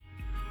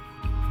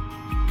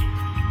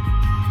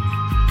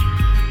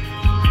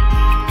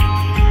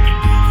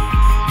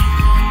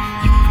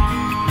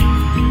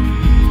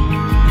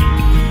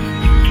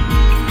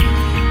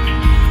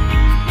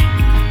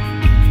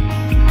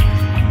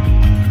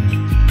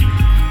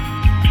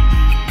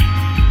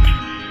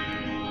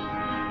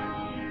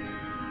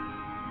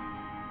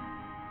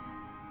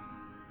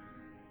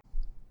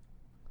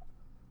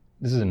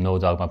This is a No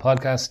Dogma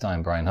podcast.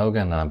 I'm Brian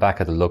Hogan, and I'm back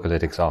at the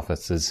Localytics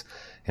offices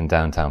in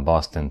downtown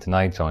Boston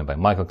tonight, joined by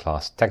Michal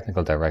Klos,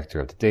 Technical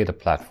Director of the Data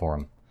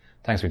Platform.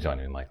 Thanks for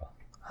joining me, Michal.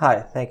 Hi,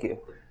 thank you.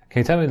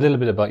 Can you tell me a little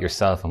bit about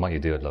yourself and what you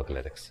do at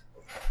Localytics?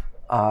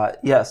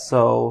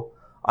 So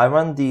I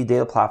run the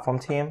Data Platform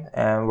team,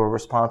 and we're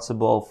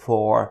responsible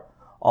for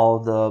all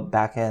the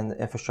back-end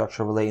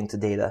infrastructure relating to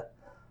data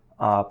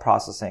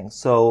processing.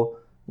 So,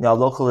 at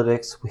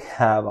Localytics, we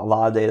have a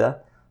lot of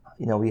data.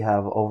 We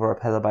have over a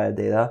petabyte of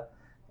data,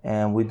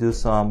 and we do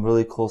some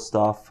really cool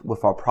stuff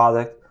with our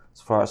product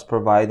as far as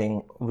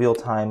providing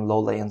real-time,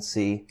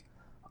 low-latency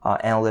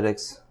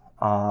analytics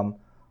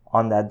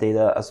on that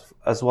data,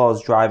 as well as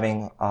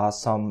driving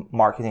some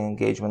marketing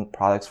engagement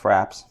products for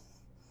apps.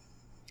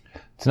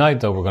 Tonight,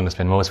 though, we're going to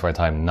spend most of our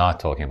time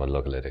not talking about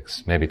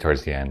Localytics. Maybe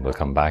towards the end, we'll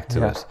come back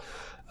to it.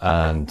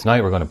 And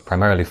tonight, we're going to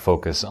primarily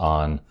focus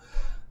on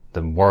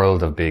the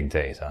world of big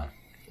data.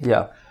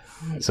 Yeah.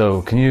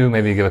 So can you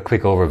maybe give a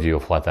quick overview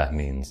of what that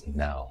means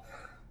now?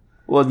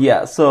 Well,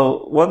 yeah.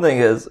 So one thing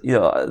is,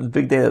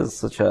 big data is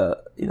such a,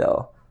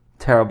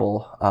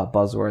 terrible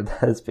buzzword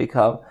that it's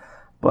become.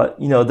 But,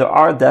 there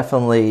are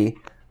definitely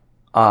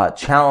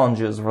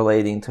challenges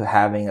relating to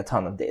having a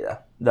ton of data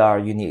that are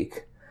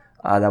unique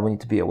that we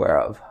need to be aware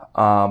of.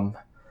 One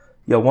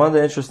of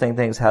the interesting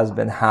things has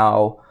been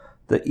how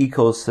the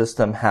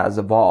ecosystem has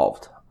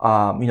evolved.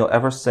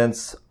 Ever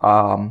since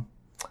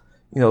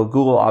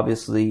Google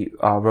obviously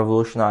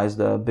revolutionized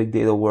the big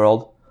data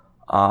world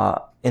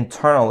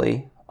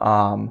internally,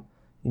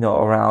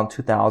 around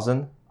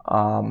 2000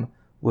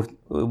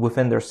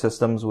 within their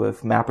systems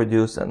with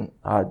MapReduce and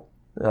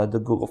the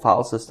Google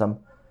file system.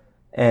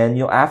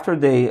 And after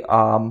they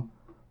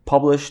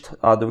published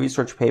the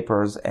research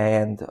papers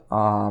and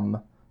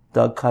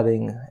Doug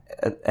Cutting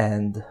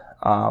and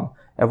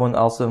everyone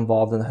else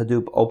involved in the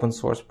Hadoop open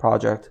source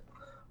project,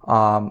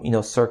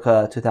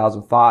 circa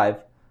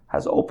 2005,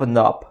 has opened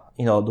up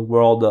the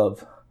world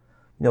of,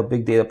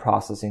 big data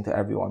processing to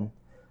everyone.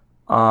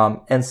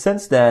 And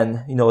since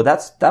then,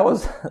 that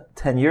was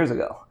 10 years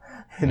ago,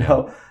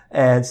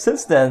 and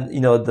since then,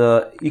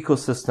 the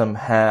ecosystem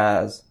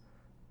has,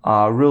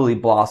 really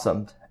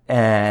blossomed,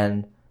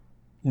 and,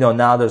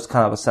 now there's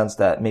kind of a sense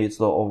that maybe it's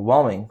a little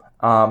overwhelming.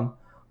 But,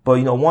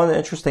 one of the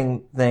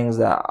interesting things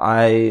that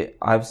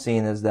I've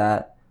seen is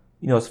that,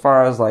 as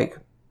far as like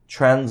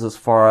trends, as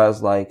far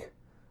as like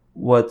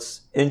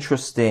what's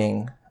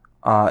interesting,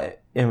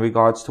 in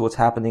regards to what's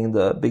happening in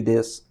the big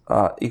data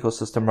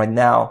ecosystem right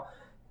now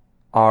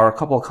are a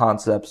couple of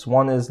concepts.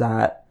 One is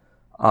that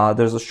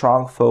there's a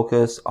strong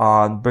focus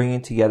on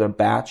bringing together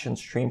batch and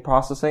stream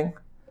processing.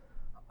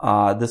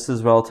 This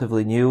is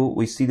relatively new.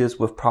 We see this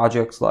with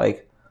projects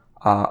like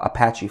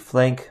Apache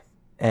Flink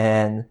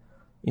and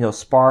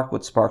Spark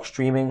with Spark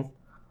streaming.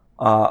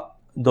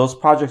 Those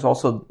projects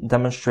also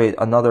demonstrate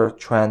another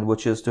trend,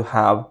 which is to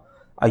have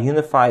a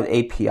unified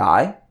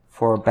API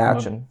for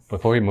batch and...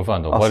 Before we move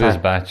on, though, what is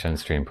batch and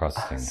stream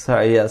processing?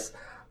 Sorry, yes.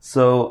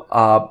 So,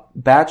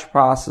 batch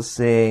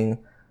processing,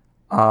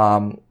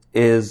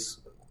 is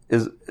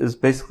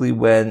basically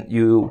when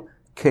you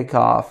kick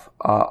off,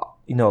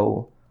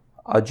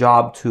 a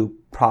job to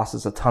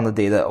process a ton of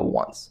data at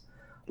once.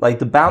 Like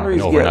the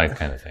boundaries An overnight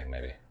kind of thing,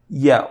 maybe.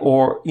 Yeah,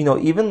 or,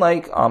 even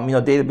like,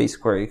 database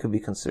query could be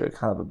considered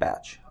kind of a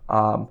batch.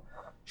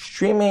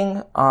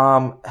 Streaming,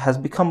 has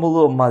become a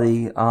little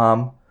muddy.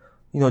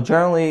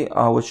 Generally,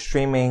 with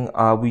streaming,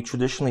 we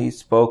traditionally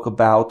spoke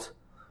about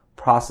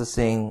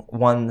processing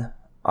one,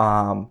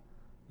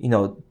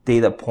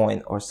 data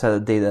point or set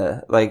of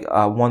data, like,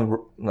 one,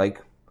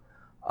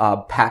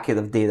 packet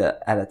of data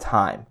at a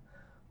time.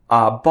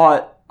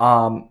 But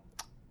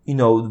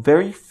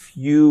very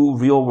few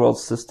real world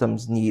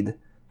systems need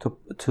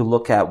to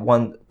look at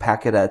one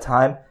packet at a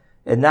time.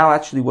 And now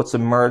actually what's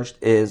emerged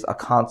is a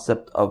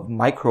concept of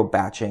micro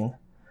batching,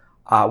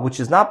 which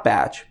is not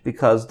batch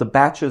because the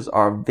batches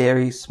are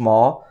very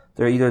small.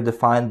 They're either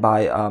defined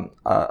by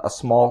a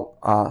small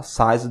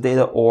size of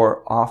data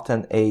or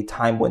often a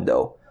time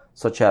window,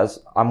 such as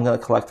I'm going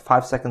to collect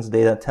 5 seconds of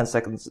data, 10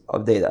 seconds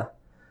of data.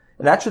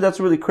 And actually that's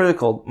really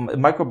critical.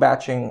 Micro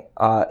batching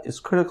is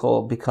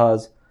critical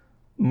because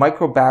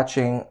micro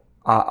batching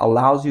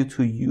allows you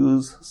to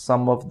use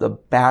some of the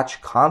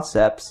batch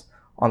concepts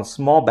on a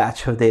small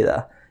batch of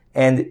data.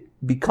 And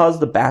because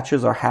the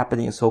batches are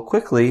happening so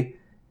quickly,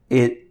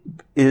 it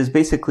is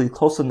basically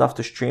close enough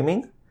to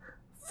streaming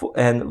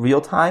and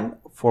real time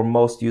for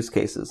most use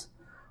cases.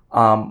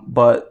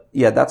 But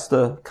yeah, that's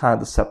the kind of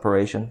the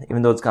separation,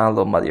 even though it's gotten a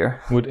little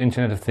muddier. Would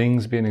Internet of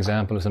Things be an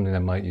example of something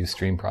that might use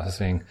stream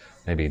processing?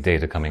 Maybe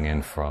data coming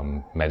in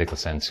from medical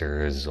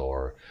sensors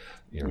or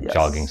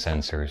jogging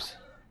sensors?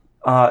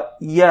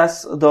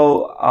 Yes,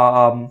 though,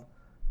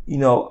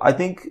 I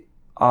think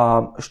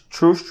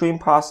true stream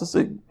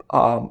processing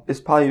is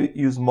probably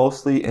used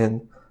mostly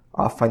in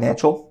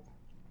financial.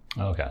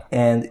 Okay.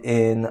 And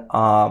in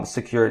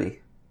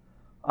security.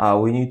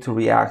 We need to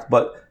react.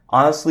 But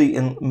honestly,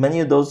 in many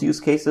of those use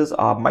cases,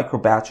 micro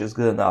batch is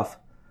good enough.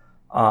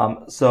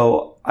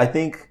 So I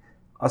think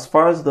as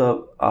far as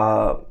the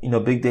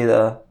big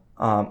data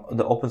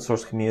the open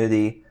source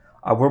community,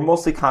 we're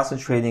mostly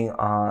concentrating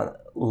on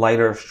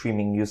lighter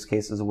streaming use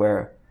cases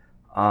where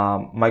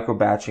micro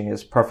batching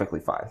is perfectly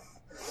fine.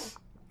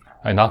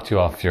 I knocked you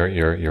off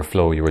your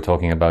flow. You were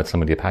talking about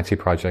some of the Apache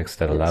projects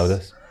that allow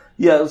this.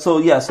 I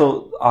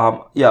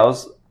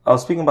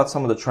was speaking about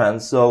some of the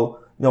trends. So,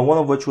 one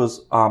of which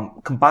was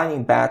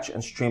combining batch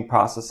and stream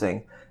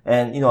processing.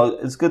 And,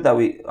 it's good that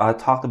we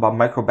talked about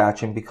micro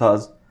batching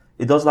because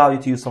it does allow you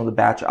to use some of the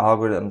batch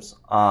algorithms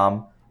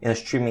in a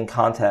streaming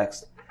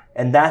context.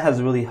 And that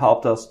has really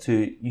helped us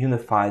to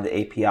unify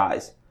the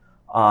APIs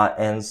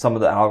and some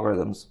of the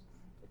algorithms.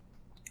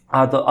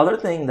 The other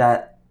thing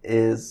that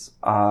is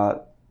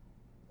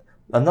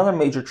another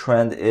major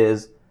trend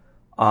is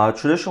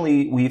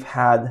traditionally we've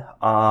had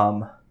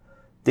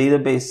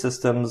database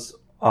systems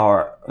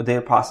or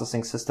data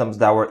processing systems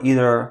that were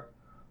either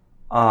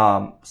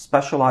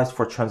specialized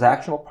for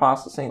transactional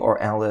processing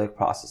or analytic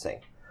processing.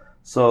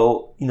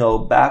 So,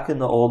 back in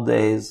the old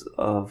days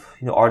of,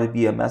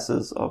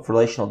 RDBMSs, of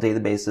relational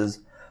databases,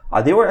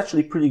 they were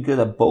actually pretty good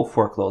at both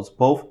workloads,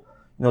 both,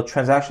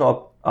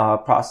 transactional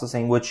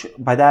processing, which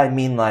by that I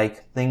mean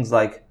like things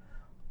like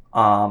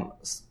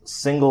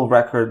single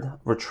record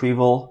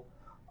retrieval,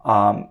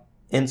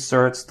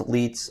 inserts,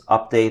 deletes,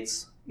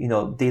 updates,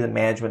 data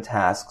management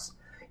tasks,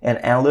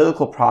 and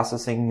analytical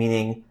processing,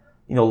 meaning,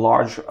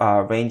 large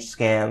range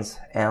scans,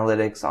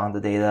 analytics on the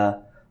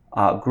data,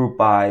 group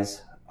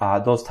bys,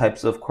 those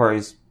types of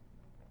queries,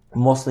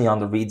 mostly on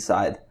the read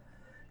side.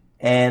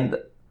 And,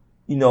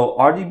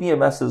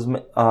 RDBMSs,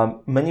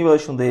 many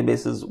relational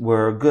databases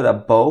were good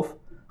at both,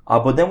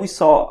 but then we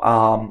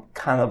saw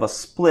kind of a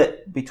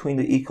split between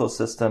the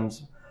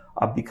ecosystems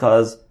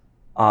because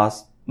there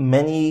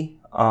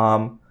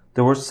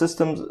were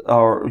systems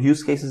or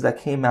use cases that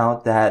came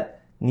out that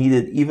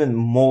needed even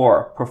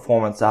more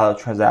performance out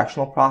of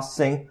transactional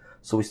processing.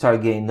 So we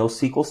started getting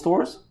NoSQL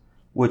stores,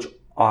 which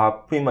are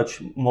pretty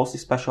much mostly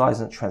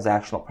specialized in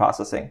transactional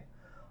processing.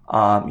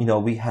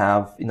 We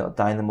have,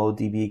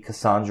 DynamoDB,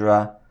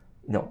 Cassandra,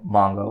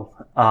 Mongo.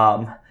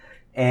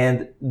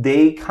 And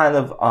they kind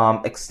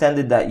of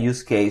extended that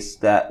use case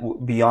that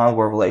beyond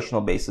where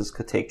relational bases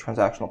could take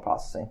transactional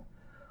processing.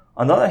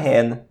 On the other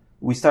hand,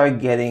 we started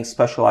getting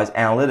specialized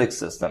analytics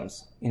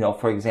systems.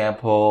 For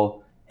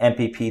example,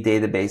 MPP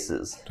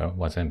databases. So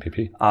what's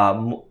MPP?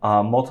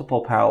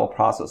 Multiple parallel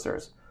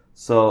processors.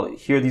 So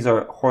here these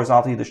are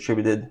horizontally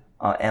distributed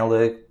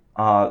analytic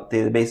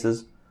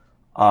databases.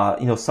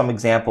 Some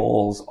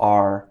examples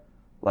are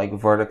like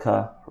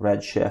Vertica,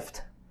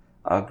 Redshift,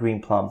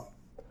 Greenplum.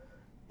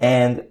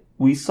 And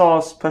we saw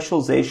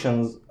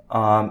specializations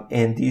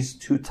in these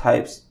two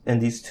types,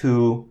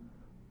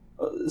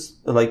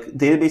 like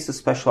databases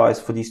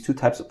specialized for these two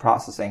types of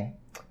processing.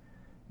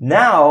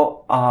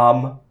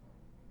 Now,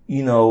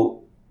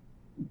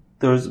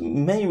 there's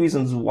many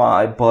reasons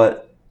why,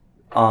 but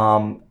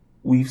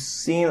we've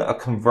seen a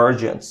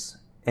convergence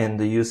in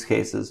the use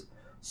cases.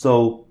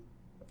 So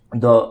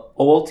the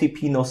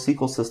OLTP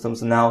NoSQL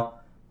systems are now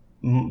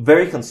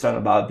very concerned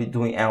about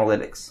doing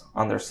analytics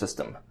on their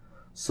system.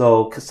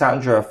 So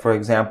Cassandra, for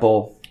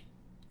example,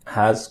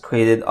 has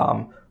created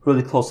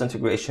really close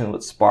integration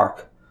with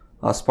Spark.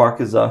 Spark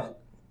is a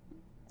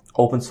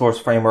open source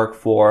framework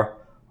for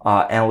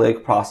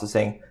analytic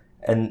processing,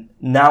 and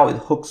now it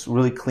hooks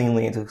really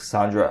cleanly into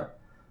Cassandra.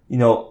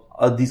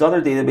 These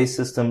other database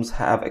systems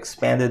have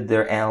expanded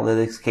their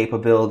analytics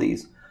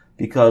capabilities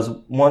because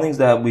one of the things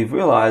that we've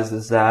realized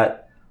is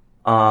that,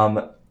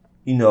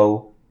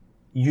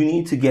 you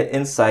need to get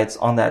insights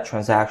on that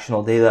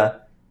transactional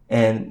data,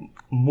 and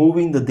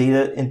moving the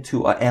data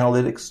into an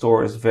analytics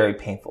store is very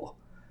painful.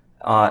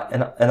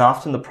 And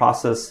often the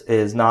process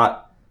is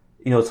not,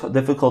 it's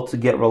difficult to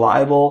get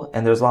reliable,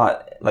 and there's a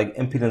lot like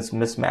impedance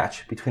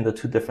mismatch between the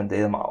two different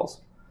data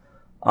models.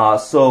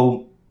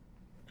 So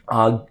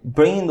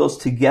bringing those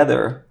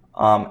together,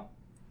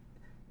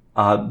 bringing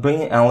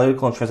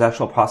analytical and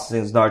transactional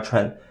processing is another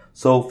trend.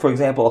 So, for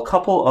example, a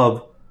couple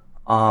of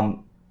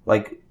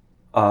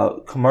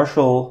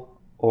commercial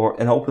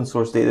or an open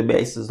source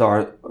databases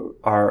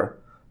are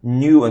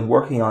new and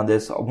working on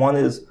this. One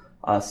is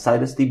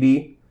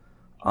CitusDB,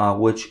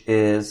 which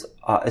is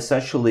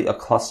essentially a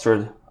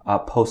clustered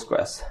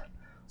Postgres.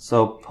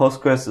 So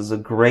Postgres is a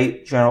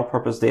great general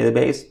purpose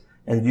database,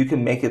 and if you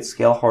can make it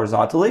scale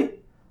horizontally,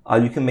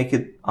 you can make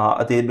it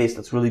a database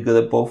that's really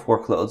good at both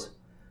workloads.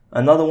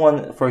 Another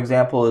one, for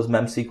example, is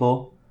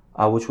MemSQL,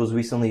 which was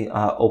recently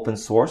open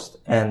sourced,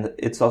 and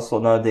it's also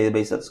another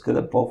database that's good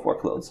at both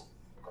workloads.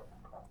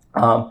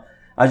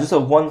 I just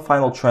have one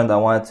final trend I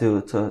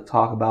wanted to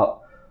talk about.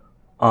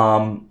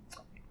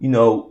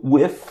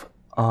 With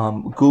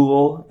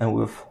Google and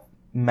with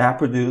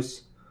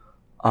MapReduce,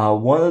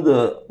 one of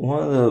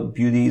the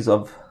beauties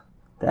of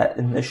that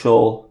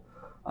initial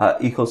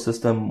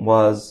ecosystem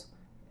was,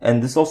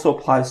 and this also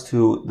applies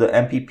to the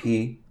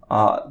MPP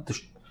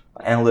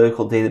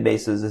analytical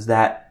databases, is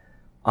that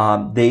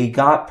they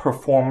got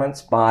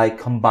performance by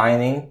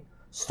combining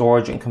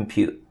storage and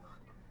compute.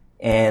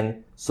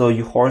 And so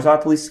you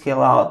horizontally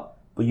scale out,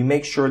 but you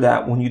make sure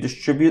that when you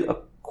distribute a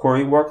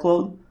query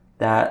workload,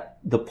 that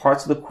the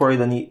parts of the query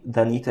that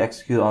need to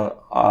execute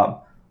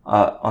on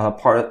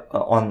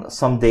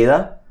some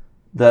data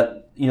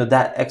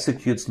that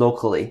executes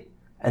locally,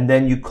 and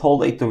then you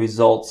collate the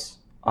results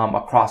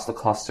across the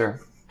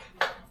cluster.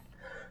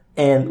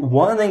 And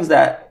one of the things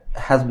that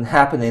has been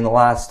happening in the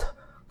last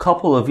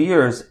couple of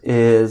years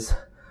is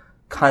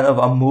kind of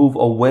a move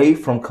away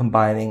from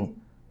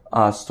combining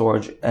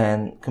storage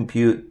and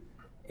compute.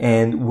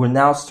 And we're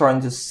now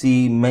starting to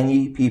see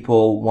many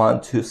people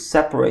want to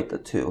separate the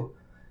two.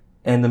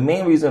 And the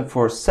main reason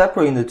for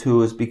separating the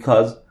two is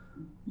because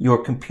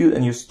your compute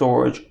and your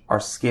storage are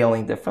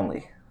scaling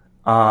differently.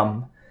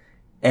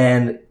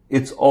 And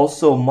it's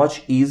also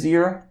much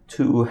easier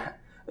to,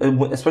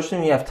 especially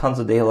when you have tons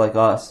of data like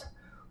us,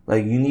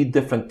 like you need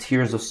different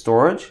tiers of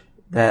storage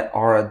that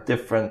are at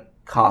different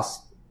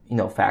cost,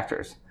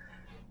 factors.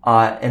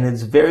 And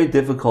it's very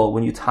difficult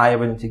when you tie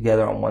everything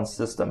together on one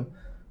system.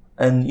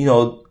 And,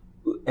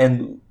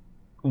 and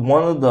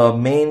one of the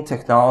main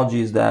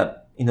technologies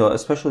that,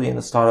 especially in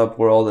the startup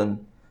world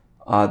and,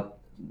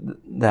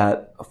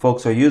 that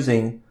folks are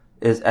using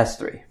is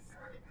S3.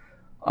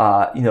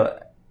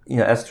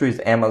 S3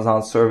 is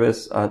Amazon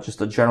service,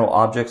 just a general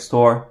object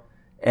store.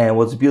 And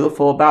what's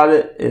beautiful about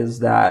it is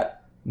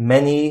that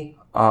many,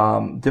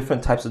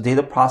 different types of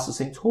data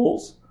processing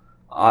tools,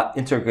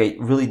 integrate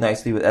really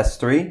nicely with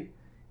S3.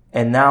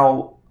 And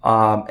now,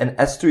 and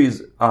S3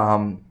 is,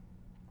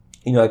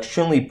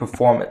 extremely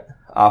performant,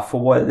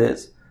 for what it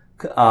is.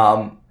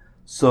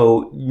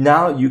 So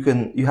now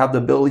you have the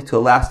ability to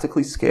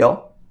elastically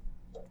scale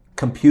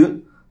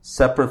compute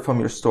separate from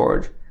your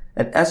storage.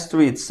 And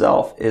S3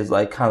 itself is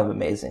like kind of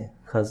amazing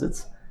because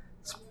it's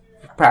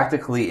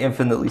practically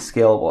infinitely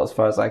scalable as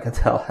far as I can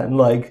tell. And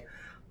like,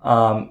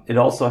 it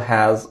also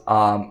has,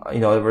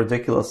 a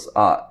ridiculous,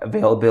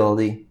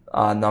 availability,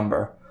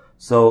 number.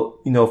 So,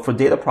 for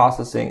data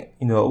processing,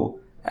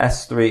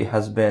 S3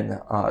 has been,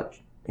 a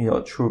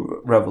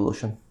true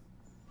revolution.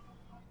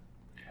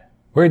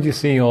 Where do you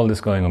see all this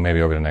going on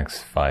maybe over the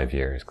next 5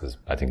 years? Because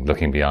I think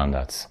looking beyond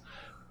that's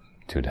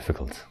too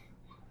difficult.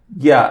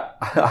 Yeah,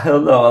 I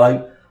don't know.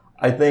 Like,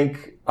 I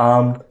think,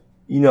 one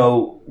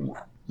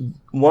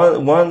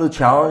of the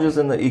challenges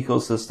in the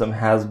ecosystem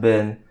has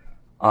been,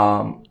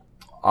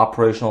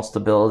 operational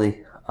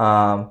stability,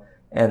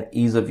 and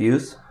ease of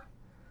use.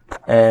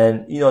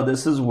 And,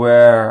 this is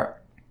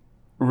where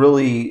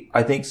really,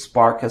 I think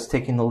Spark has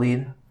taken the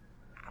lead.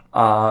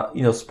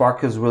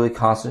 Spark has really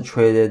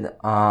concentrated,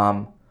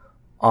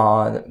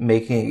 on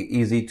making it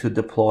easy to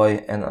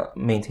deploy and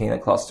maintain a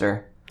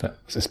cluster.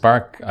 So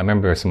Spark, I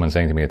remember someone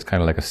saying to me, it's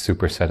kind of like a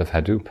superset of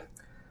Hadoop.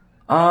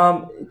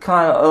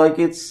 Kind of like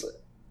it's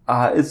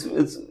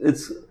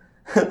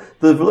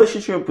the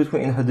relationship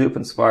between Hadoop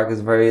and Spark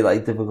is very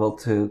like difficult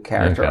to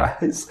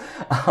characterize.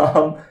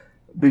 Okay.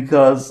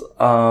 Because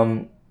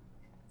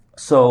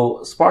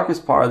so Spark is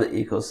part of the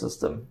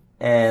ecosystem,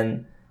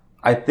 and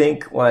I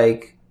think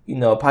probably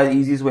the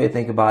easiest way to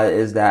think about it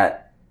is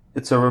that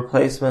it's a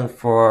replacement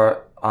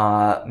for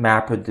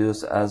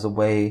MapReduce as a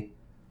way,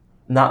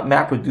 not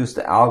MapReduce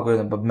the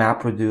algorithm, but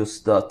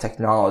MapReduce the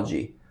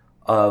technology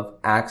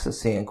of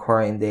accessing and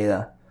querying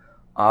data.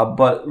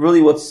 But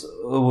really what's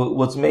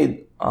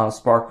made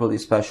Spark really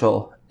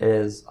special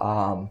is,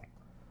 not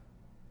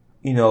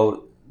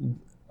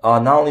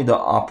only the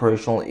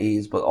operational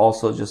ease, but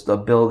also just the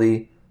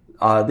ability,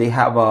 they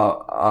have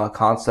a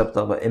concept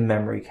of an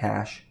in-memory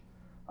cache,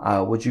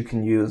 which you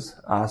can use,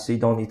 so you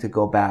don't need to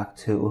go back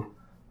to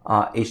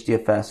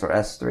HDFS or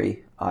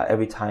S3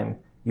 every time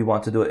you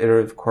want to do an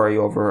iterative query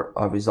over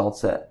a result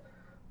set.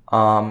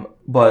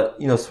 But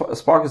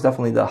Spark is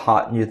definitely the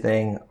hot new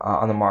thing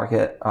on the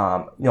market.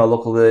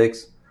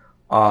 Localytics,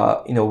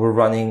 we're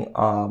running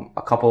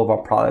a couple of our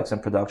products in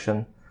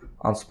production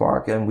on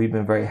Spark, and we've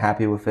been very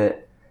happy with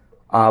it.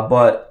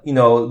 But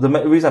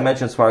the reason I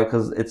mentioned Spark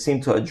because it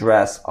seemed to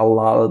address a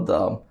lot of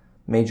the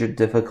major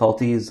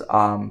difficulties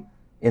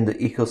in the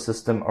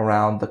ecosystem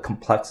around the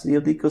complexity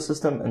of the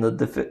ecosystem and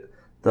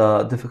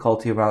the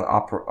difficulty around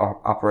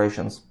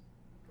operations.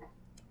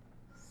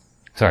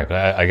 Sorry,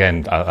 but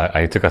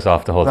I took us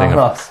off the whole thing.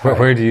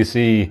 Where do you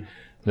see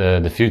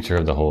the future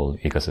of the whole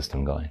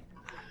ecosystem going?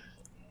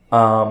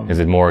 Is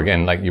it more,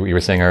 again, like you were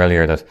saying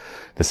earlier, that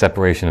the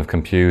separation of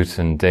compute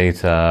and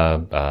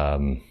data?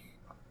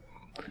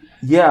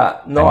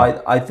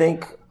 I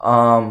think,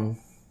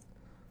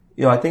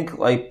 I think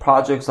like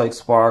projects like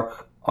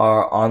Spark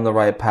are on the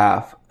right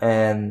path,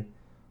 and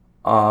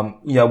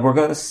we're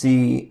going to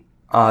see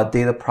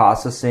data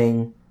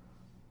processing,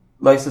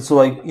 like I said, so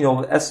like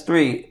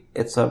S3,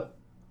 it's a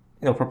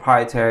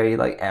proprietary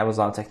like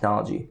Amazon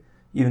technology,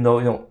 even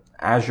though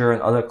Azure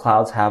and other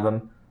clouds have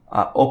them.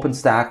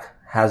 OpenStack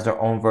has their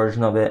own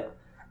version of it,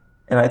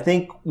 and I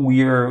think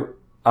we're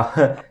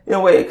in a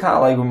way it kind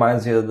of like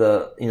reminds me of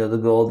the the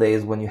good old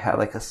days when you had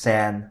like a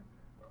SAN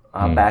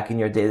back in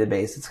your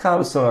database. It's kind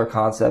of a similar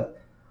concept,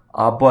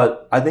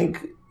 but I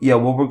think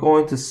what we're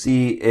going to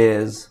see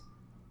is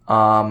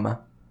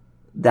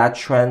that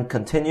trend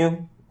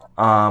continue.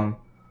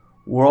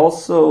 We're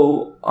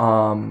also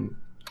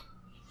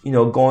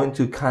going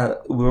to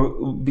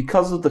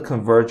because of the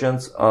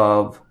convergence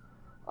of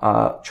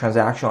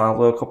transactional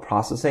analytical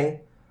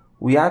processing,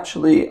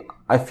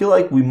 I feel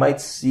like we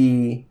might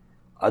see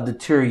a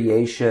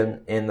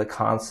deterioration in the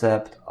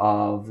concept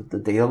of the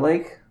data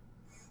lake.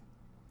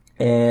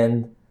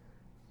 And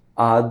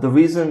the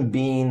reason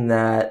being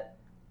that,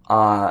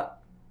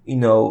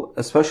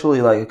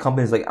 especially like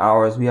companies like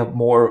ours, we have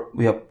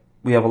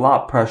a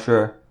lot of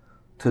pressure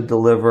to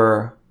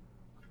deliver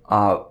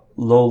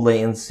low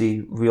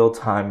latency,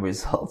 real-time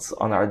results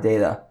on our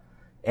data.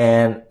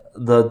 And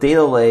the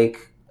data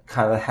lake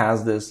kind of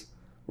has this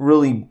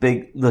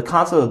the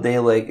concept of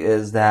data lake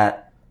is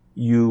that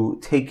you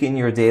take in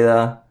your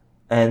data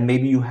and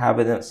maybe you have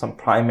it in some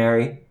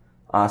primary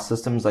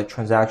systems like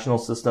transactional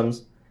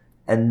systems,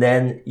 and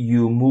then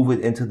you move it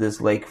into this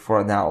lake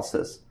for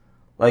analysis.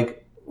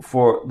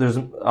 There's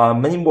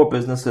many more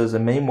businesses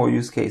and many more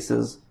use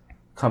cases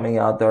coming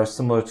out that are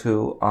similar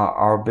to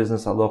our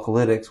business at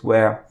Localytics,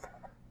 where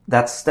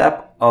that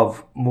step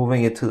of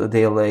moving it to the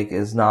data lake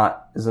is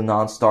a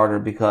non-starter,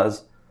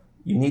 because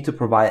you need to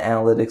provide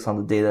analytics on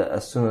the data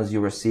as soon as you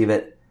receive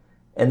it.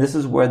 And this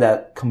is where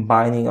that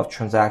combining of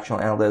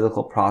transactional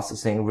analytical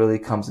processing really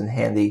comes in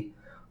handy,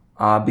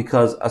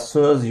 because as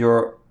soon as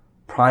your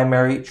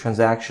primary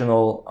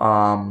transactional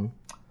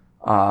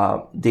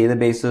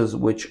databases,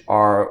 which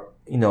are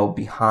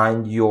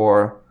behind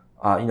your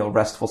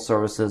RESTful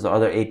services or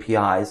other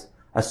APIs,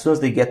 as soon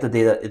as they get the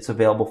data, it's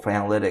available for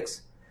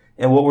analytics.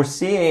 And what we're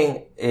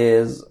seeing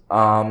is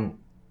as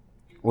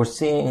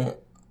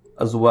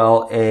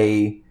well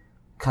a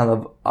kind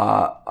of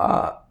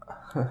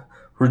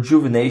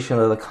rejuvenation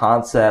of the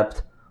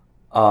concept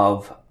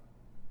of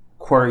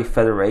query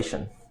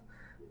federation,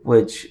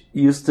 which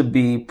used to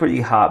be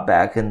pretty hot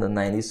back in the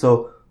 90s.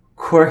 So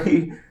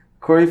query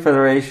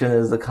federation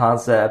is the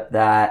concept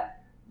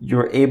that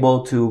you're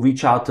able to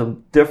reach out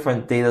to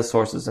different data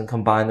sources and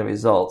combine the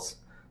results.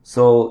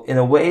 So in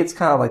a way, it's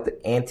kind of like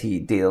the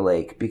anti-data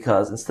lake,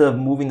 because instead of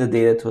moving the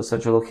data to a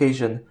central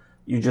location,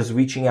 you're just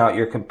reaching out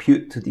your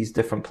compute to these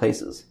different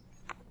places.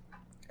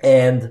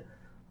 And,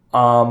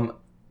 so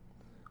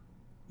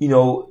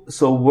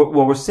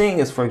what we're seeing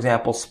is, for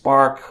example,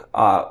 Spark,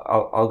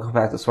 I'll go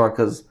back to Spark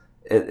because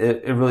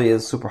it really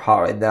is super hot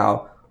right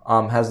now,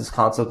 has this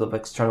concept of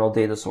external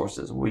data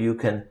sources where you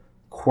can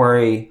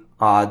query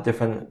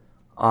different,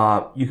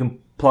 you can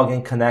plug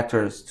in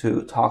connectors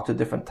to talk to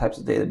different types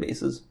of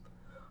databases.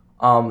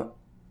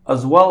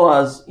 As well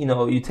as,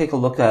 you take a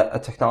look at a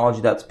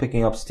technology that's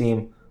picking up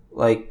steam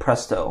like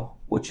Presto,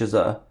 which is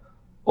a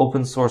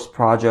open source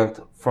project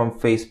from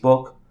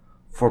Facebook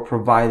for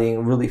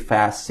providing really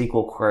fast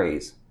SQL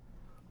queries.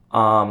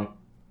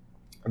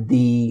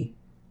 The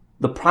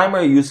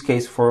primary use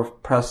case for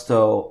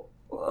Presto,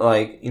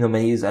 like, many of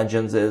these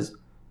engines, is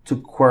to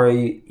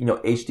query,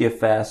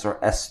 HDFS or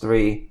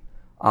S3,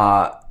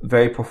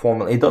 very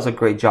performant. It does a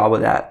great job of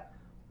that,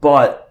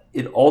 but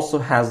it also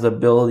has the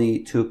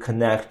ability to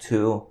connect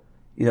to,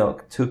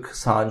 to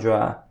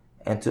Cassandra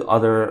and to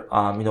other,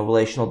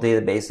 relational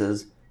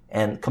databases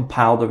and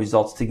compile the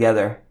results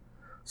together.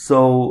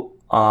 So,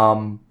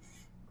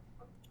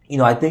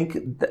 I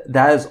think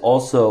that is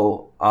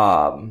also,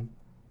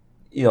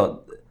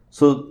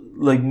 so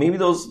like maybe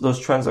those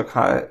trends are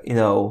kind of,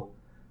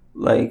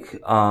 I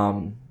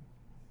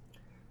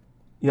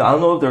don't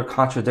know if they're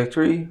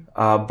contradictory,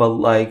 but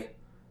like,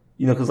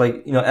 cause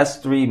like,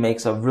 S3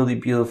 makes a really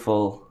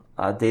beautiful,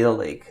 data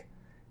lake,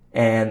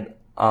 and,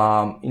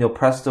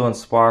 Presto and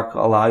Spark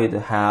allow you to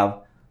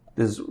have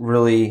this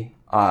really,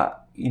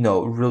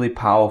 really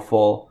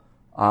powerful,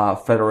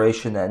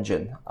 federation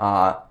engine,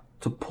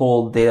 to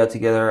pull data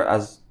together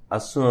as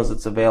soon as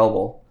it's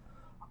available.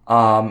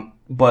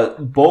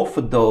 But both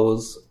of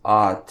those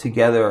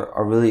together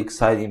are really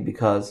exciting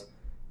because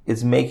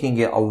it's making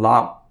it a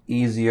lot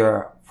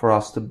easier for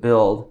us to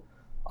build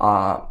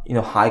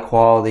high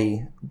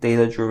quality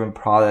data driven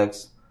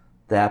products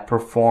that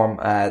perform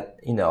at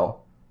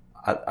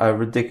a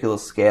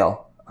ridiculous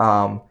scale,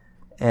 and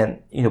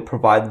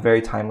provide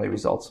very timely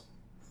results.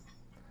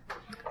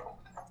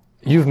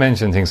 You've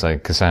mentioned things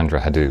like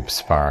Cassandra, Hadoop,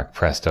 Spark,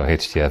 Presto,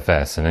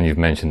 HDFS, and then you've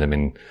mentioned them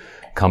in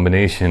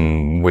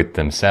combination with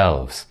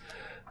themselves.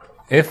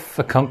 If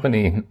a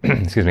company,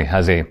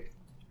 has a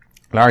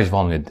large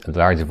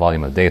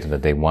volume of data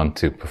that they want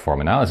to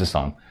perform analysis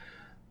on,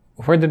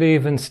 where do they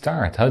even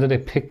start? How do they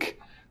pick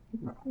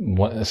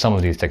some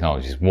of these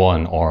technologies,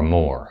 one or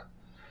more?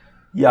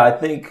 Yeah, I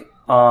think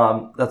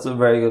that's a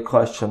very good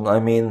question. I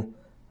mean,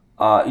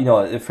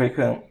 it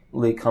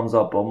frequently comes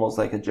up almost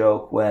like a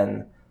joke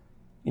when,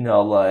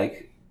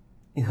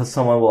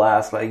 someone will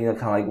ask, kind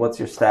of like, what's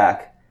your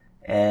stack?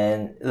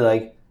 And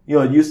it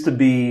used to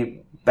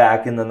be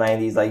back in the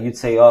 90s, you'd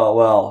say, oh,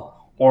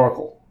 well,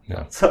 Oracle.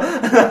 Yeah. So,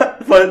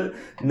 but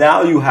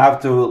now you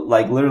have to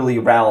literally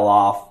rattle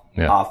off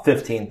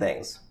 15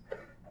 things.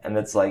 And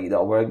it's we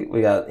got,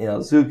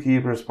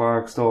 Zookeeper,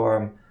 Spark,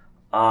 Storm.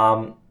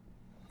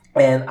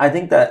 And I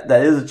think that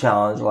is a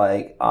challenge,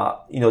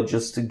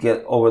 just to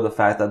get over the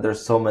fact that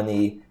there's so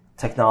many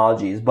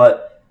technologies.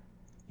 But,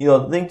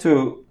 the thing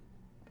to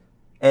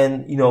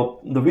And,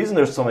 the reason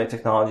there's so many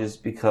technologies is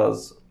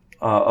because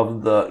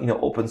of the,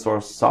 open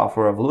source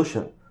software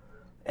revolution.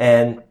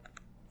 And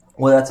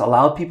what that's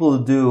allowed people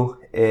to do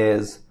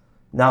is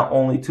not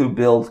only to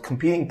build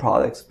competing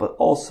products, but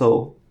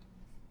also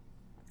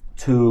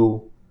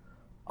to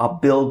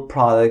build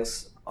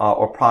products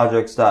or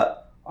projects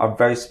that are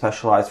very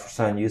specialized for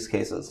certain use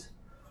cases.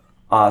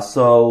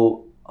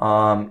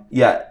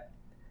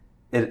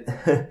 It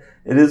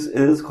it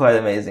is quite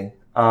amazing.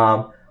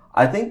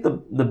 I think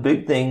the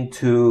big thing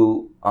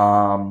to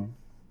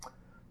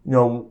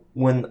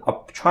when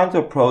trying to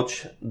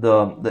approach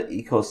the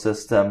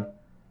ecosystem,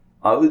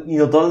 the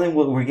other thing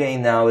what we're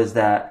getting now is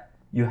that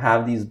you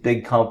have these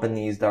big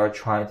companies that are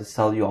trying to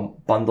sell you on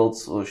bundled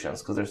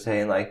solutions because they're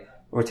saying like,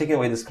 we're taking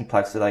away this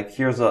complexity. Like,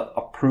 here's a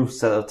approved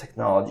set of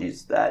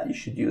technologies that you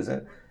should use.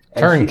 And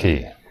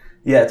turnkey.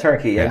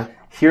 Turnkey. Yeah. And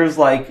here's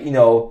like,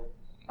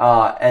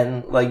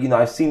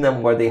 I've seen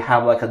them where they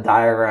have like a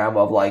diagram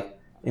of like,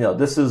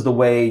 this is the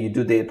way you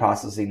do data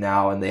processing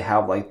now, and they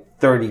have like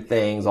 30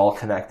 things all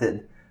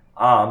connected.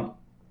 And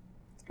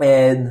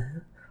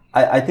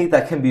I think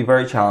that can be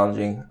very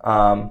challenging.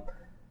 I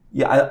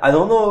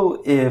don't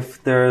know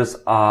if there's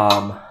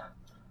a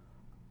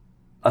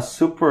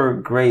super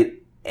great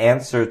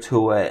answer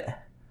to it,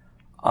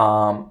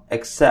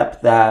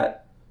 except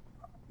that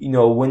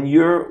when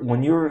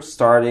you're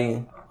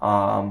starting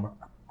on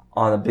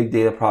a big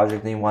data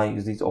project and you want to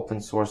use these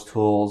open source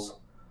tools,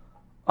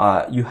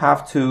 you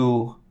have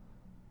to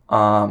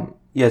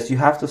you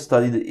have to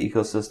study the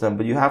ecosystem,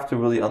 but you have to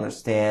really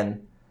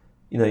understand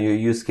your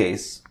use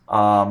case,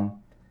 and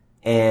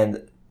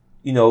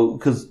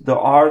because there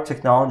are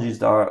technologies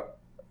that are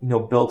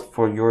built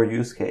for your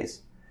use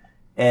case.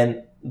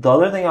 And the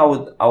other thing I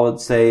would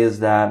say is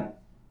that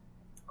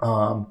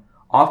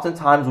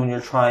oftentimes when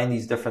you're trying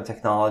these different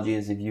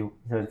technologies, if you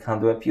kind of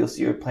do a POC,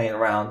 you're playing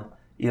around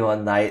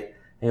at night,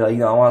 and you're like,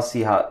 I want to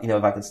see how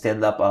if I can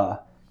stand up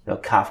a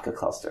Kafka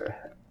cluster.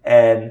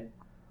 And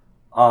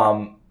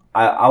one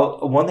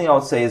thing I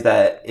would say is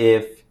that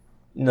if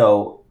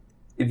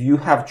you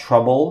have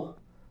trouble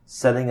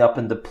setting up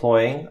and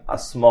deploying a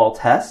small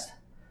test,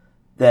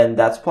 then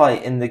that's probably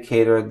an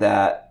indicator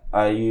that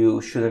you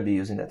shouldn't be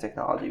using that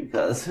technology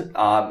because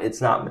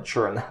it's not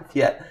mature enough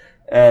yet.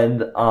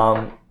 And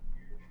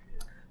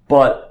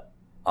but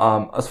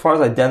as far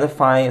as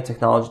identifying a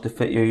technology to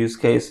fit your use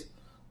case,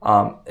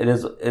 it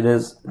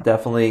is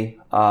definitely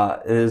a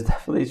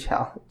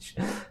challenge.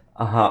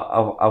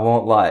 I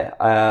won't lie.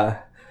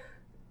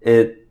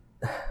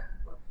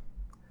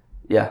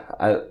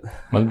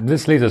 Well,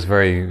 this leads us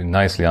very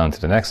nicely on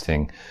to the next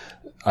thing.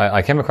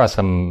 I came across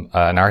an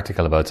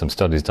article about some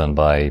studies done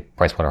by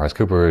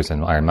PricewaterhouseCoopers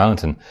and Iron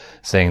Mountain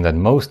saying that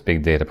most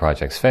big data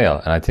projects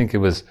fail. And I think it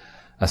was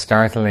a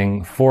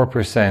startling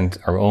 4%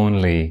 are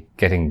only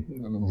getting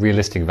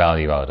realistic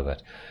value out of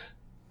it.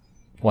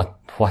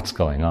 What's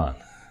going on?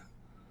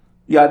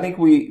 Yeah, I think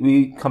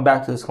we come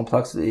back to this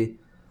complexity.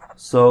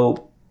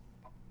 So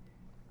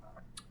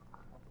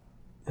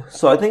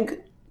I think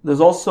there's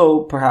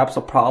also perhaps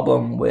a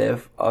problem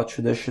with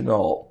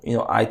traditional,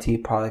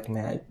 IT project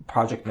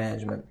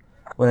management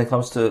when it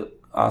comes to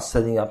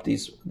setting up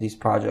these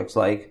projects.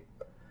 Like,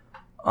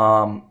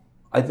 I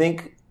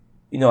think,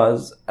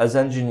 as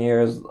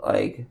engineers,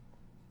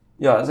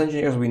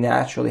 we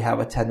naturally have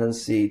a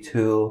tendency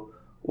to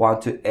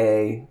want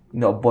to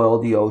boil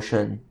the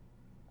ocean,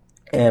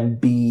 and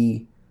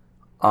B,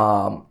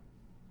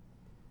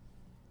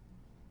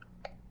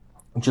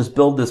 just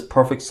build this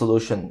perfect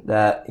solution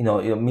that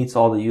meets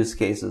all the use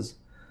cases.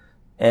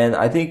 And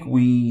I think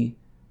we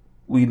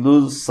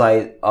lose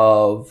sight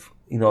of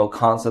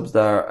concepts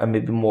that are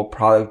maybe more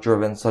product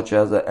driven, such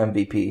as an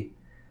MVP.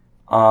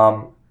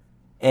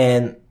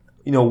 And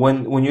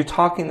when you're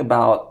talking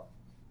about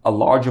a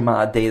large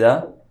amount of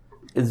data,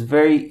 it's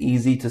very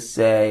easy to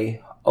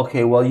say,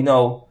 okay, well,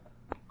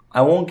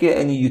 I won't get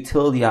any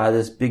utility out of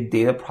this big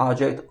data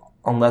project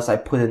unless I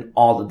put in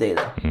all the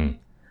data. Mm.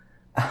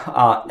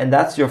 And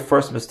that's your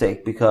first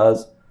mistake,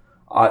 because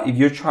if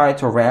you're trying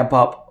to ramp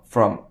up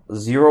from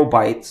 0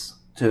 bytes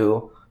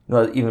to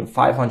even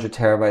 500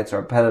 terabytes or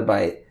a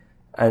petabyte,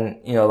 and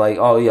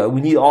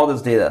we need all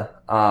this data,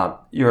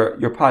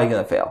 you're probably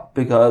gonna fail,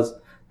 because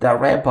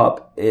that ramp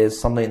up is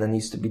something that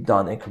needs to be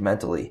done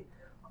incrementally.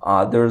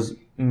 There's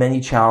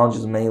many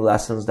challenges, many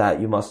lessons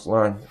that you must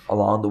learn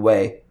along the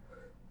way,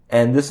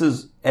 and if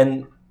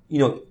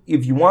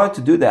you wanted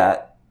to do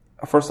that,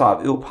 first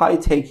off, it will probably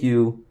take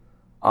you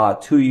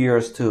 2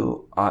 years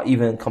to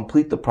even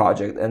complete the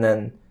project, and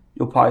then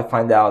you'll probably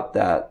find out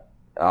that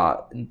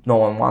no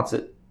one wants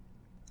it.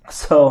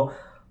 So,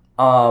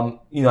 I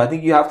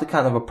think you have to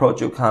kind of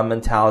approach your kind of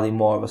mentality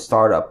more of a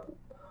startup,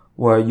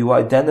 where you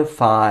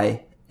identify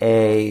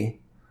a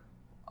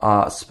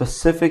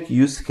specific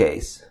use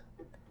case,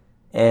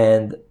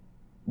 and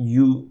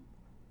you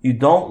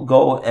don't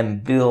go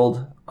and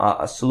build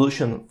a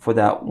solution for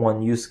that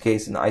one use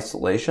case in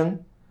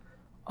isolation.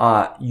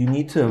 You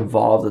need to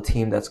involve the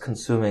team that's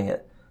consuming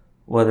it,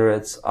 whether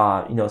it's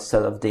a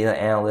set of data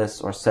analysts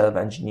or a set of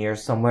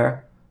engineers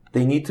somewhere.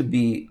 they need to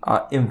be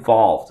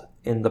involved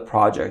in the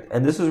project.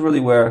 And this is really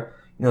where,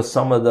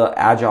 some of the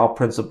agile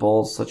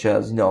principles, such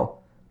as,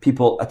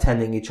 people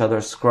attending each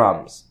other's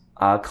scrums,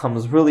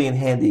 comes really in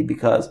handy,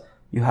 because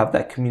you have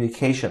that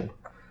communication.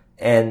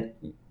 And,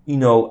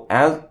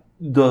 as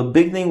the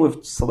big thing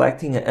with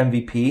selecting an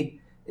MVP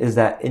is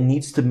that it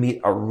needs to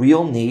meet a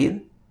real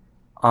need,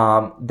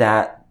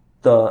 that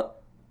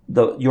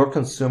your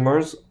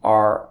consumers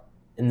are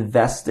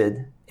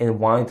invested in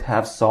wanting to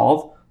have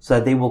solved, so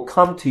that they will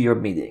come to your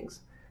meetings.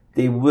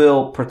 They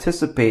will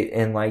participate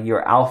in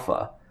your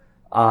alpha,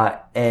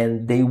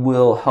 and they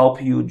will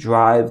help you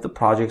drive the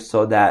project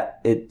so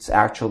that it's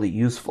actually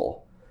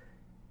useful.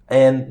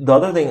 And the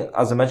other thing,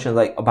 as I mentioned,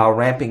 about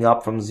ramping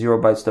up from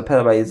 0 bytes to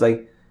petabyte is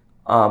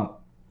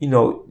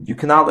you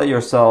cannot let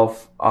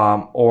yourself,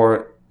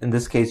 or in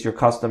this case, your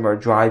customer,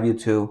 drive you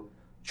to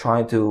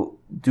trying to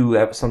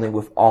do something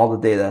with all the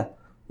data.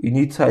 You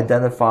need to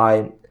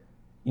identify,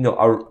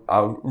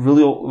 a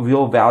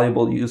real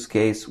valuable use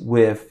case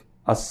with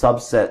a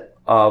subset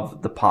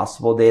of the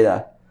possible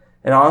data.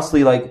 And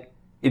honestly,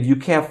 if you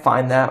can't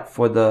find that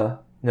for the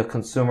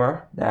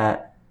consumer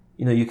that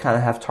you kind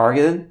of have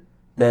targeted,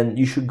 then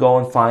you should go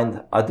and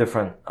find a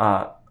different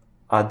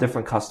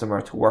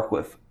customer to work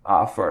with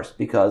first,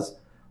 because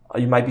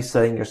you might be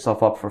setting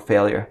yourself up for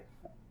failure.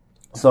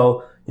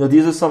 So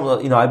these are some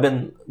of the, I've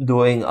been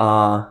doing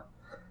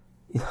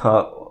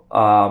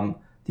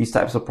these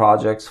types of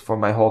projects for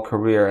my whole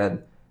career,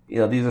 and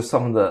these are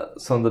some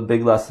of the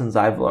big lessons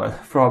I've learned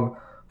from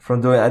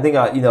doing. I think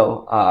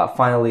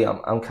finally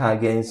I'm kind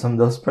of getting some of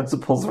those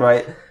principles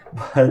right,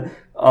 but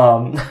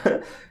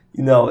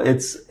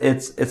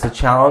it's a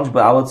challenge.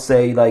 But I would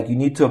say you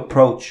need to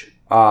approach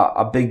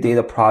a big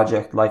data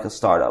project like a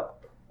startup,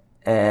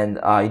 and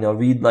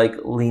read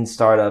Lean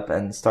Startup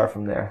and start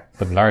from there.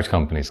 But large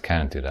companies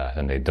can't do that,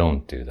 and they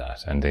don't do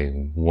that, and they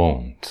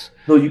won't.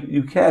 No,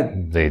 you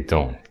can. They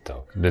don't,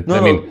 though.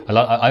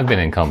 I've been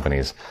in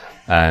companies,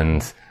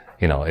 and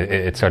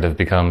it sort of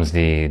becomes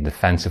the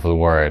fanciful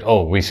word.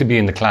 Oh, we should be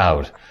in the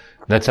cloud.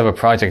 Let's have a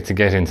project to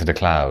get into the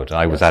cloud.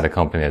 I was at a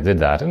company that did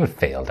that, and it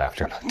failed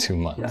after about 2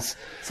 months.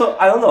 Yeah. So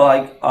I don't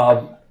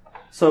know.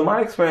 So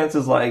my experience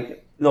is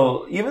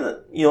even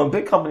in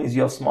big companies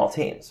you have small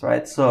teams,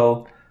 right?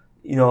 So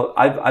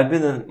I've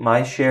been in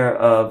my share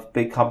of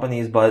big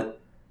companies,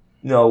 but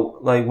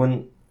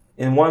when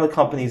in one of the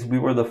companies we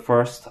were the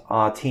first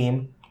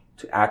team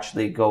to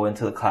actually go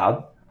into the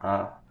cloud,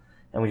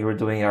 and we were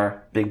doing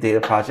our big data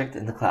project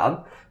in the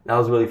cloud. That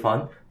was really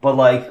fun. But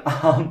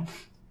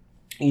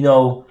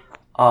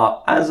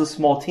as a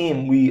small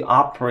team, we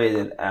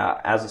operated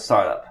as a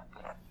startup,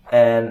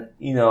 and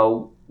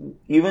even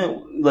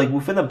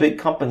within a big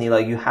company,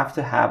 you have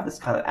to have this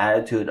kind of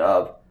attitude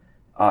of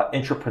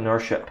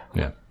entrepreneurship.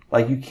 Yeah.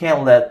 You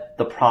can't let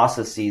the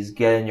processes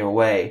get in your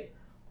way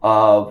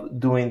of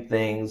doing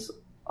things.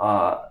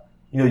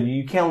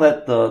 You can't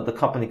let the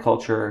company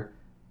culture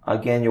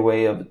get in your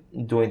way of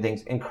doing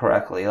things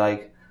incorrectly.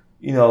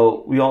 We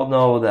all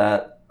know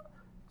that.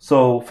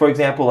 So, for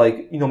example,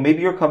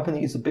 maybe your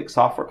company is a big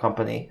software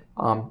company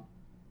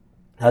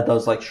that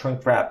does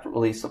shrink wrapped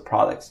release of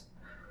products,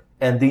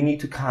 and they need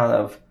to kind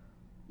of,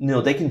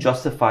 they can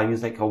justify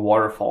using a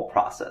waterfall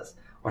process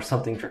or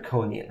something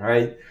draconian,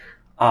 right?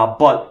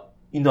 But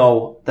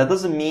that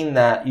doesn't mean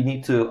that you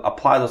need to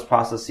apply those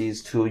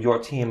processes to your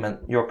team and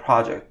your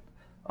project.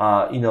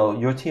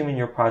 Your team and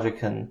your project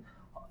can,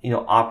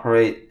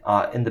 operate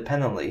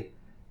independently,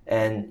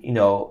 and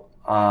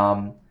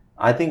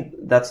I think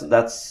that's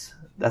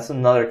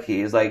another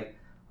key. Is like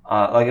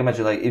I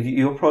mentioned, if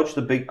you approach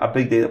a big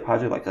data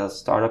project like a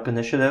startup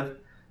initiative,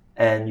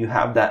 and you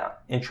have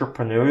that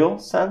entrepreneurial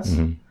sense,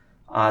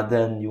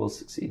 then you will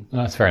succeed.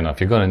 That's fair enough.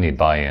 You're going to need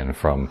buy-in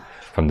from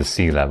the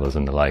C levels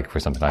and the like for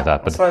something like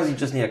that. But sometimes you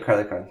just need a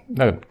credit card.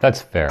 No,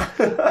 that's fair.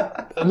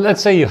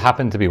 Let's say you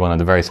happen to be one of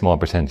the very small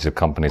percentage of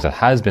companies that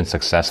has been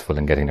successful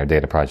in getting their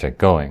data project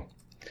going.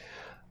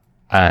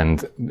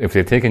 And if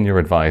they've taken your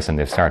advice and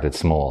they've started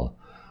small,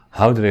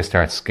 how do they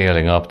start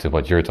scaling up to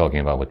what you're talking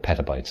about with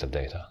petabytes of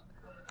data?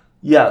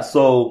 Yeah,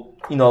 so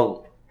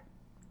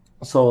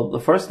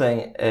the first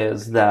thing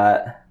is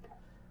that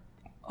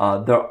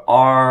there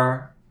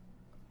are,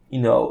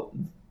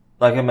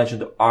 like I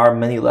mentioned, there are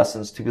many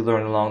lessons to be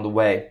learned along the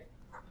way.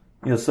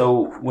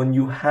 So when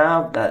you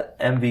have that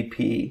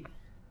MVP,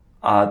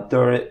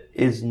 there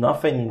is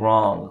nothing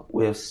wrong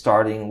with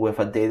starting with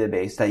a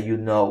database that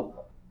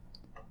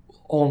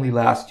only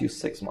lasts you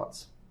 6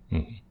 months.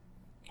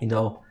 Mm-hmm.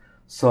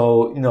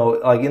 So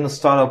in the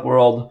startup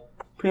world,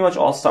 pretty much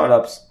all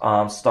startups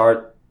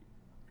start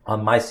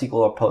on MySQL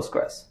or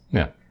Postgres.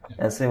 Yeah.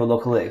 And same with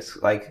Localytics.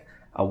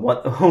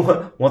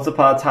 Once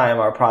upon a time,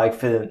 our product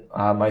fit in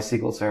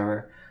MySQL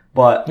server,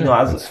 but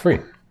as it's free.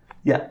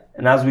 Yeah,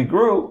 and as we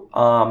grew,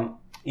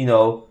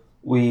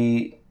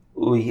 we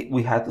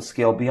had to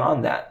scale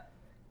beyond that,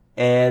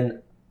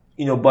 and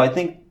but I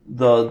think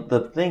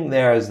the thing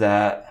there is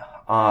that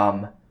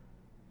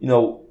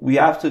we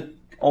have to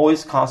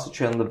always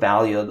concentrate on the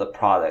value of the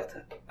product,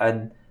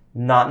 and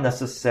not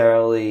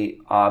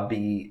necessarily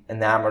be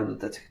enamored with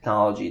the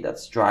technology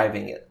that's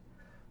driving it.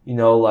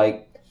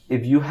 Like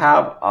if you're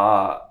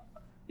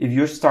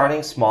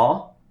starting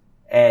small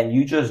and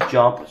you just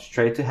jump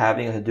straight to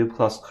having a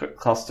Hadoop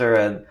cluster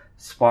and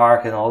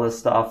Spark and all this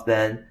stuff,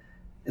 then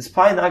it's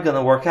probably not going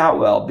to work out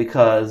well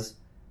because,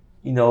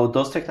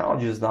 those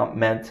technologies are not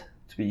meant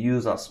to be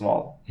used on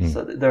small.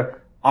 So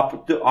they're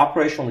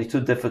operationally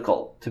too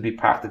difficult to be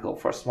practical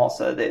for a small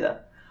set of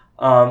data.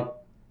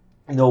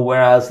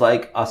 Whereas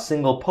like a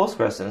single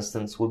Postgres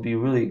instance would be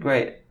really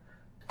great.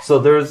 So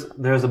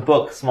there's a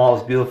book, Small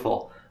is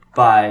Beautiful,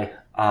 by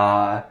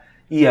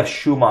E.F.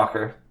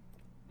 Schumacher,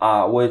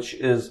 which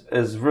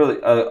is really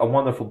a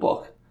wonderful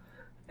book.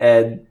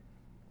 And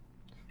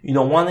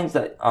one of the things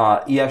that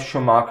E.F.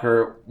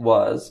 Schumacher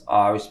was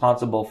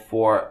responsible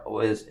for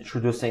was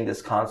introducing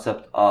this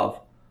concept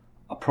of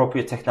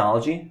appropriate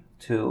technology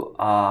to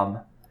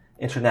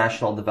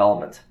international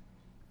development.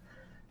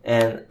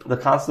 And the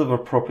concept of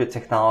appropriate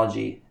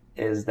technology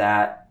is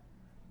that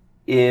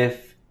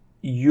if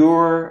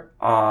you're,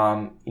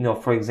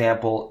 for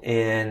example,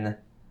 in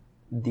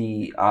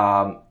the,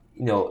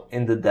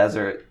 in the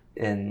desert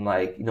in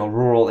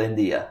rural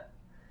India,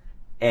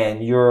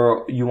 and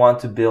you want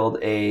to build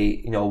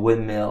a,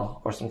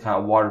 windmill or some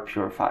kind of water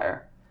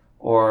purifier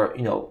or,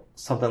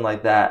 something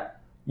like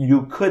that,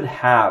 you could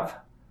have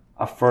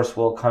a first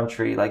world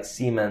country like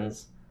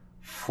Siemens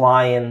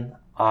fly in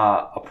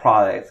a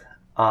product,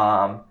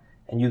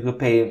 and you could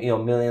pay,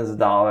 millions of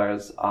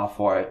dollars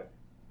for it.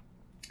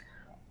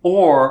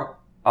 Or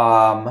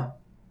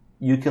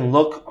you can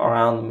look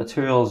around the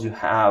materials you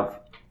have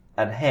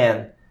at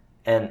hand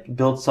and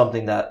build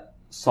something that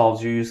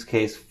solves your use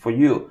case for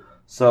you.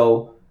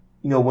 So,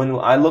 when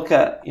I look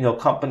at,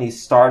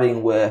 companies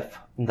starting with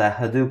the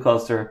Hadoop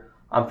cluster,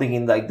 I'm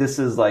thinking like this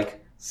is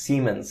like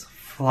Siemens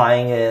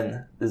flying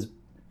in this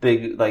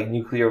big like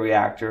nuclear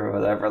reactor or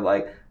whatever,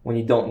 like when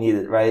you don't need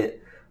it, right?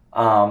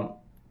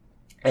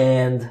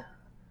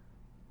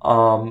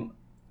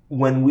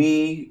 When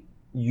we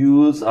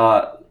use,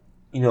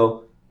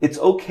 it's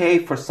okay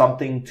for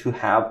something to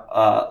have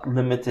a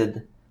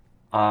limited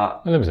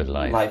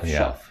life,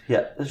 shelf.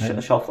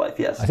 Shelf life,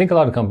 yes. I think a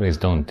lot of companies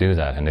don't do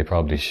that, and they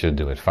probably should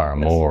do it far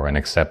more and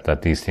accept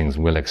that these things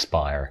will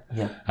expire,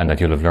 and that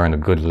you'll have learned a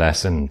good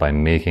lesson by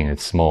making it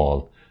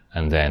small,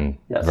 and then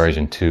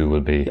version 2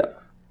 will be... Yeah.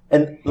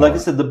 And like I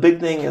said, the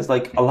big thing is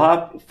like a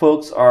lot of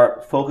folks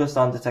are focused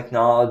on the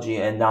technology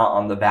and not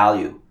on the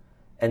value.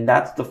 And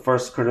that's the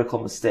first critical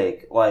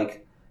mistake.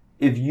 Like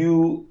if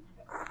you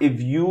have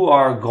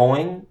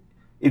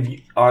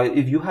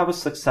a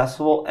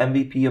successful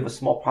MVP of a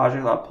small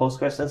project on a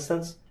Postgres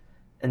instance,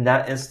 and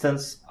that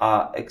instance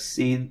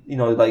exceed,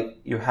 like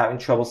you're having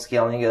trouble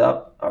scaling it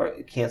up or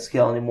it can't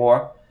scale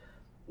anymore,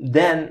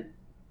 then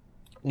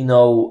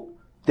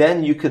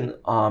you can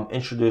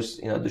introduce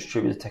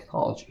distributed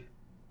technology.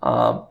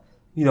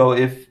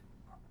 If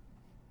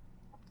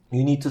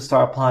you need to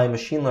start applying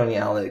machine learning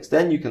analytics,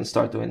 then you can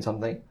start doing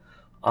something.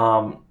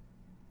 And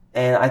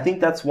I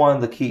think that's one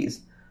of the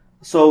keys.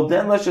 So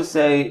then let's just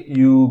say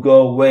you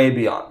go way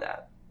beyond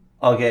that.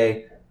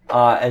 Okay.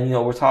 And,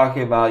 we're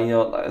talking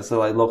about, so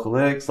like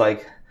Localytics,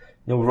 like,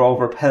 we're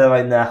over a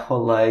petabyte now.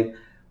 Like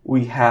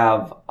we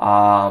have,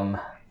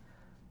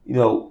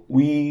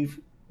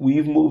 we've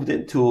moved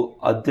into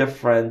a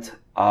different,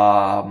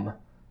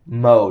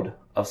 mode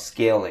of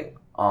scaling.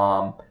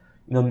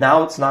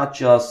 Now it's not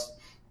just,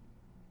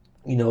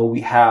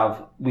 we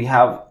have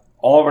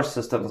all of our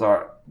systems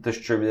are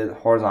distributed,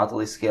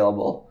 horizontally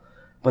scalable,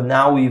 but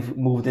now we've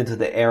moved into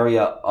the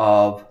area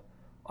of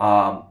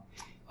workload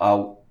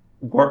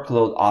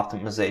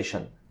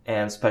optimization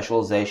and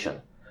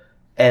specialization.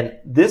 And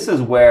this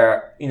is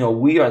where,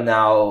 we are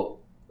now,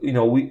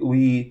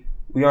 we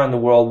are in the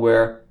world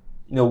where,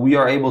 we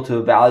are able to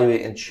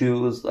evaluate and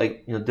choose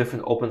like,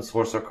 different open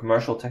source or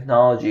commercial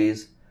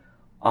technologies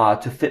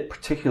to fit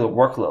particular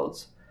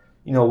workloads,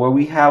 where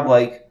we have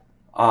like,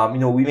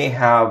 we may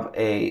have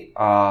a,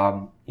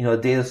 a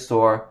data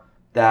store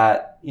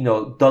that,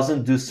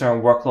 doesn't do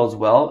certain workloads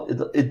well.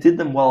 It did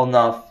them well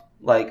enough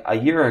like a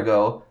year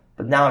ago,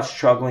 but now it's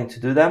struggling to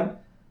do them.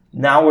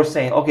 Now we're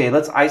saying, okay,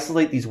 let's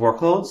isolate these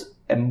workloads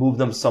and move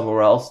them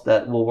somewhere else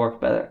that will work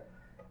better.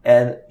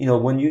 And,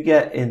 when you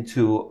get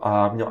into,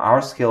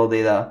 our scale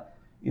data,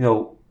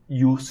 your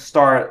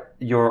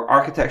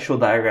architectural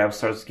diagram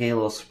starts getting a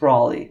little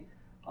sprawly,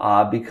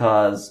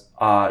 because,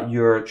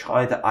 you're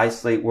trying to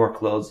isolate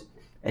workloads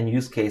and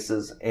use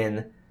cases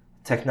in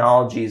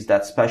technologies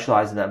that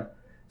specialize in them.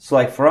 So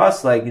like for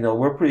us, like,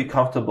 we're pretty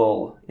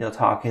comfortable,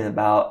 talking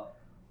about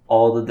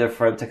all the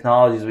different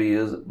technologies we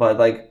use, but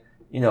like,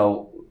 we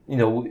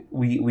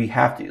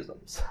have to use them.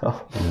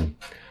 So.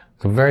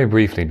 So very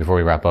briefly, before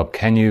we wrap up,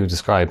 can you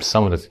describe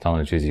some of the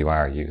technologies you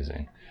are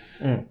using?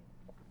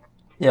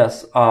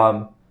 Yes.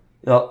 A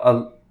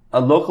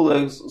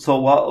Localytics. So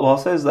what I'll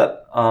say is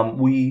that,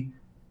 we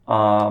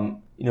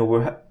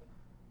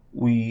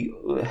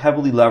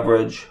heavily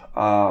leverage,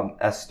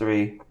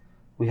 S3.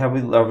 We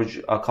heavily leverage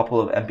a couple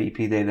of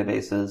MPP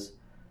databases,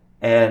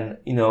 and,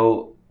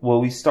 what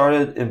we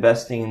started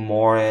investing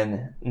more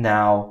in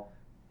now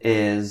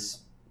is,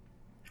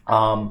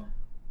 in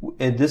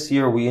this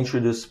year we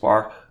introduced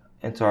Spark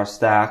into our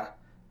stack,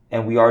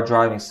 and we are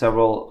driving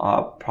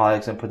several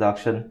projects in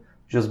production,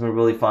 which has been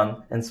really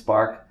fun in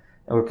Spark,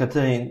 and we're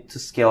continuing to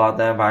scale out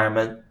that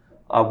environment.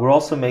 We're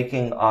also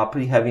making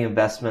pretty heavy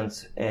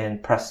investments in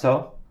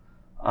Presto,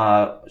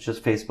 which is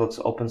Facebook's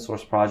open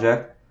source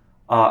project,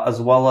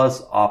 as well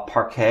as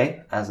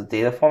Parquet as a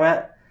data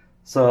format.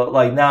 So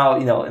like now,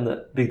 in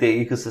the big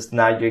data ecosystem,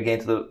 now you're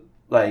getting to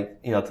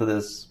to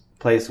this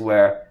place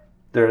where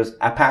there's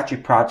Apache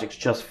projects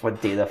just for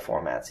data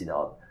formats,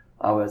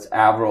 whether it's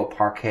Avro,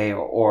 Parquet,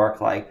 or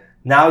Orc.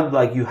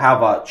 Now you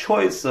have a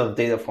choice of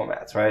data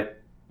formats, right?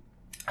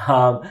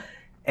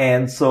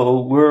 And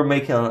so we're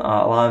making a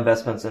lot of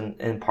investments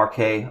in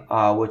Parquet,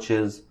 which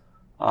is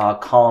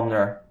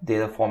columnar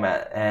data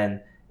format,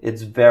 and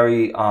it's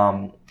very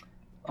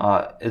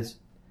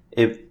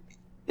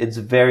it's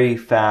very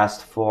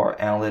fast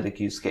for analytic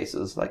use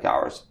cases like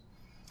ours.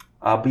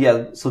 But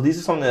yeah, so these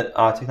are some of the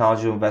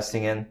technology we're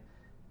investing in,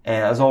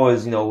 and as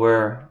always,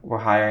 we're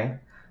hiring.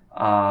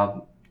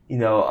 On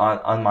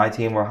my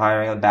team, we're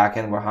hiring. On the back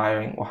end, we're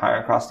hiring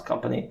across the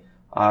company,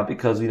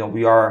 because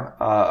we are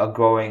a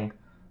growing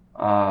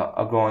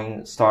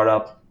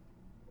startup,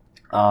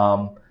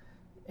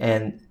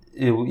 and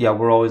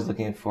we're always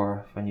looking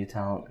for new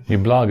talent. You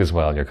blog as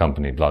well. Your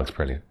company blogs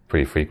pretty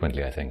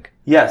frequently, I think.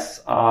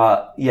 Yes.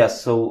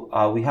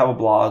 So we have a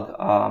blog,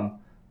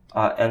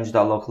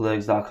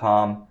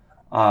 eng.localytics.com.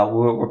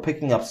 We're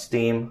picking up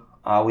steam.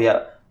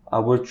 We're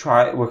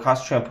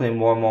concentrating on putting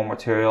more and more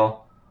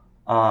material.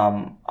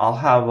 I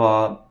have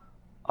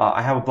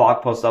a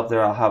blog post up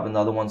there. I'll have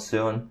another one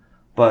soon.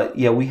 But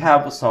yeah, we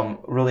have some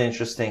really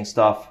interesting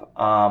stuff,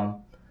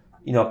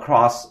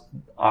 across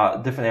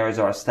different areas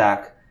of our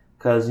stack.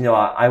 Because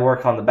I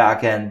work on the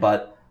back end,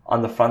 but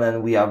on the front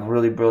end we have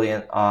really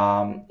brilliant,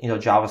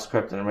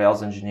 JavaScript and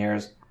Rails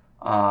engineers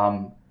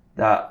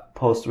that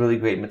post really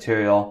great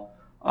material.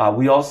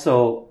 We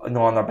also, on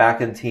our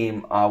back end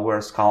team, we're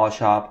a Scala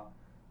shop,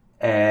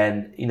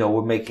 and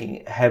we're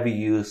making heavy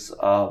use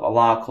of a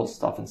lot of cool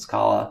stuff in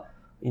Scala,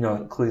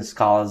 including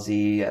Scala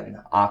Z and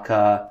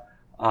Akka.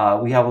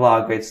 We have a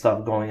lot of great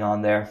stuff going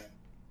on there.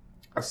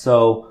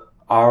 So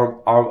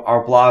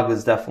our blog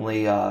is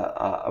definitely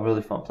a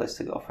really fun place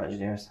to go for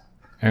engineers.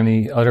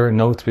 Any other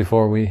notes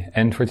before we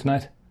end for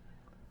tonight?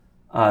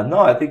 No,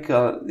 I think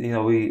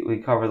we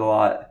covered a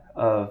lot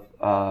of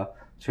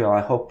material.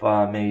 I hope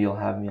maybe you'll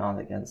have me on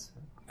again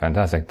soon.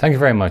 Fantastic. Thank you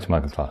very much,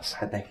 Michal Klos.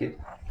 Thank you.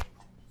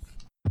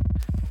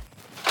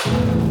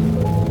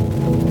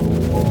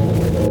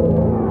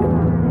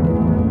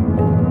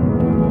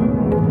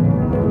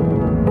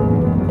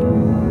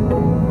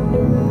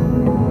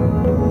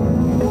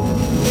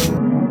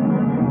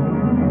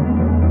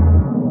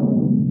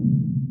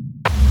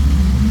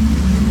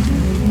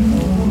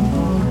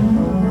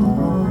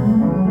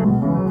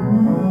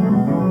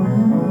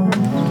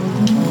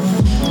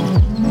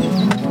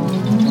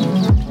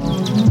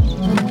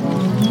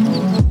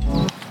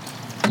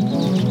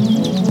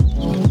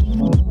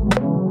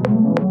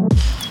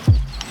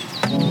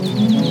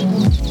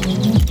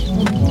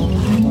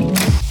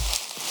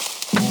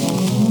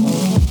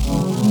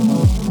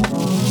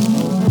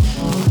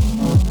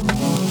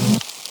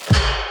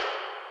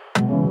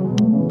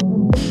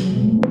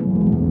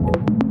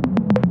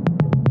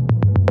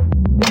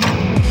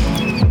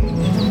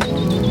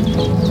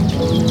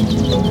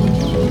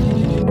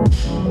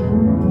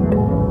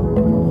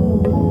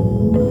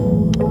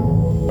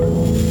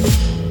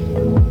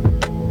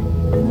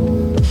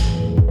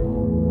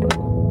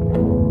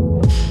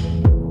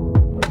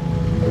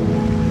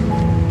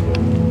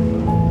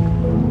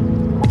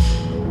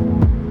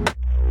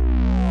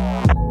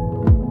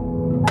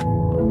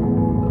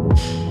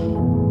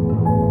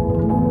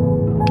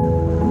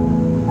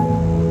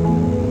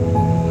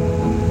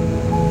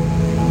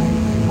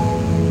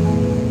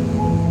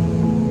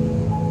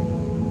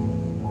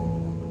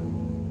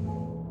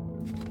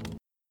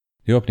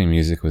 The opening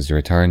music was The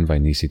Return by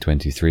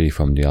Nisi23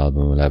 from the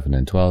album 11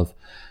 and 12,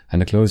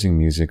 and the closing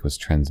music was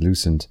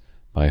Translucent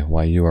by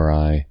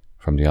YURI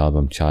from the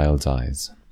album Child's Eyes.